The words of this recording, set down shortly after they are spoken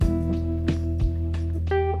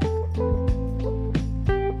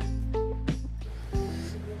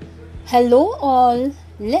Hello, all.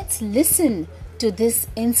 Let's listen to this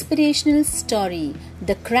inspirational story,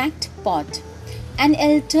 The Cracked Pot. An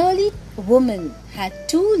elderly woman had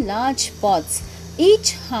two large pots,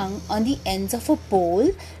 each hung on the ends of a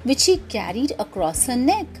pole which she carried across her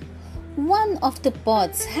neck. One of the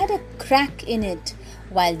pots had a crack in it,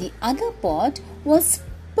 while the other pot was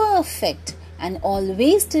perfect and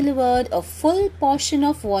always delivered a full portion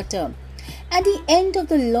of water. At the end of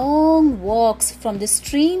the long walks from the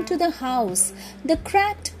stream to the house, the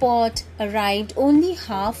cracked pot arrived only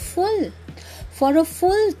half full. For a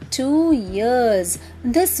full 2 years,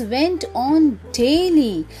 this went on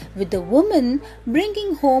daily, with the woman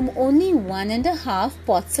bringing home only 1.5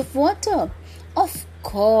 pots of water. Of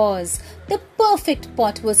course, the perfect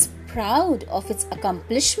pot was proud of its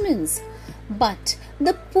accomplishments. But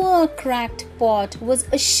the poor cracked pot was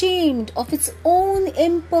ashamed of its own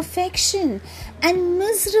imperfection and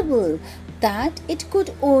miserable that it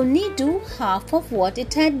could only do half of what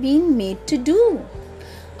it had been made to do.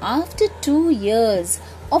 After 2 years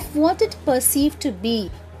of what it perceived to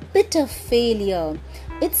be bitter failure,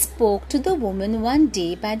 it spoke to the woman one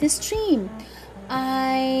day by the stream.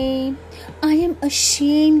 I am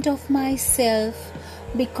ashamed of myself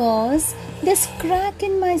because this crack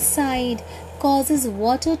in my side causes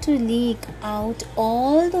water to leak out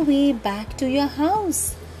all the way back to your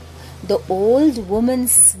house. The old woman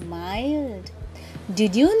smiled.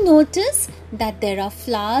 Did you notice that there are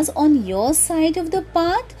flowers on your side of the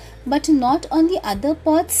path but not on the other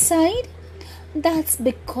pot's side? That's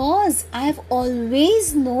because I've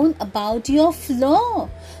always known about your flaw.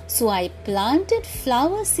 So I planted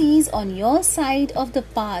flower seeds on your side of the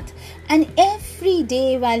path, and every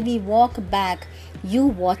day while we walk back, you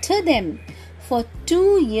water them. For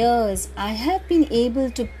 2 years, I have been able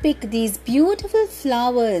to pick these beautiful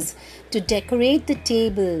flowers to decorate the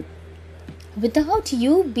table. Without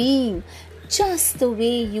you being just the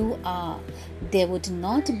way you are, there would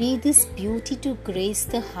not be this beauty to grace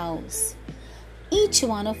the house. Each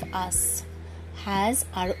one of us has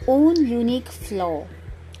our own unique flaw,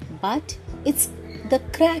 but it's the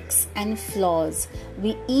cracks and flaws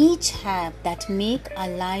we each have that make our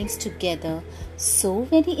lives together so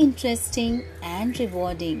very interesting and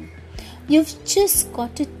rewarding. You've just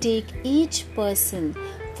got to take each person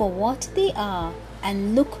for what they are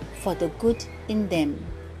and look for the good in them.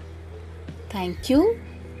 Thank you.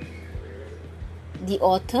 The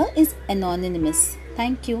author is anonymous.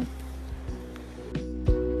 Thank you.